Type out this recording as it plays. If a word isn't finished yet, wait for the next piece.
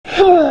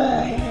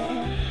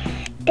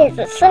This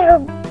is so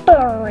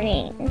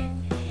boring.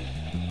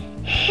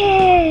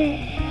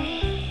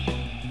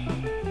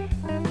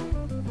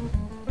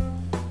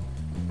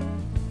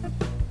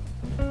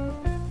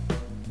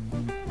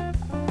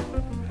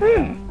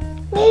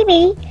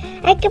 Maybe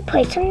I could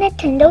play some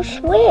Nintendo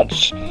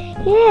Switch.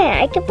 Yeah,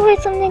 I could play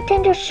some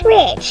Nintendo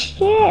Switch.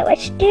 Yeah,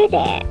 let's do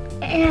that.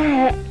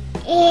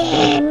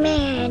 Yeah,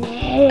 man.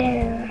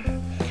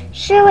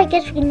 So I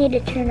guess we need to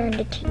turn on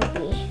the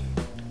TV.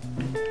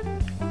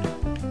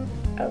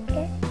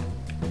 Okay.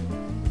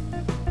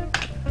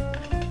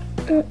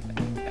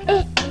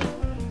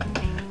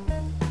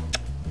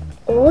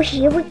 Oh,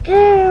 here we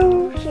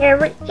go. Here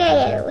we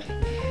go.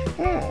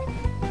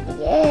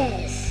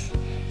 Yes.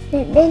 The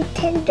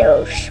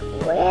Nintendo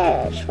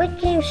Switch. What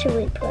game should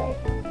we play?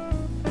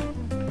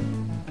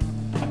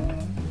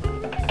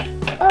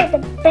 Oh, the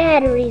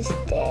battery's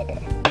dead.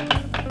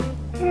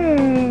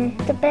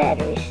 The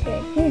battery's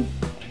dead.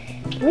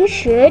 We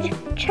should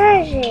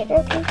charge it.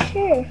 Okay,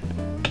 sure.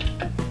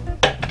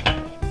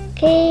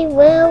 Okay,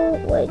 well,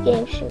 what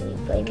game should we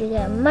play? We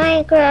got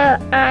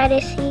Minecraft,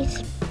 Odyssey,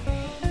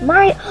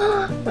 Mario.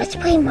 Let's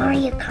play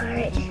Mario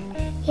Kart.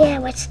 Yeah,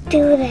 let's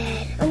do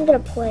that. I'm gonna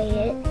play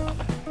it.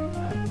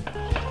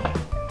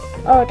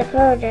 Oh, the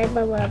car died,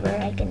 but whatever.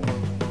 I can.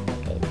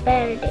 Okay,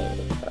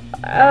 battery.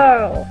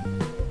 Oh.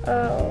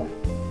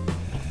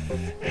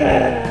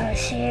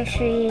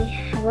 Seriously.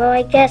 Well,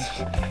 I guess.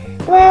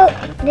 Well,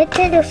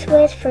 Nintendo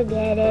Switch,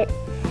 forget it.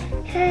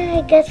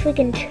 I guess we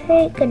can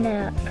take a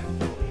nap.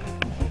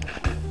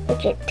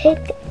 Okay,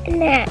 take a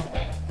nap.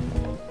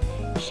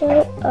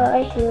 So,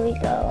 here we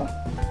go.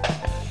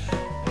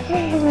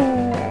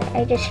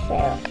 I just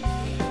fell.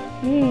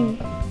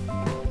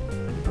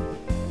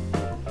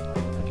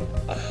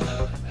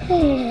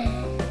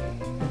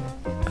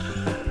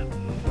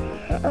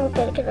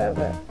 Okay, get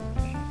over it.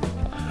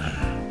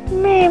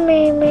 Me.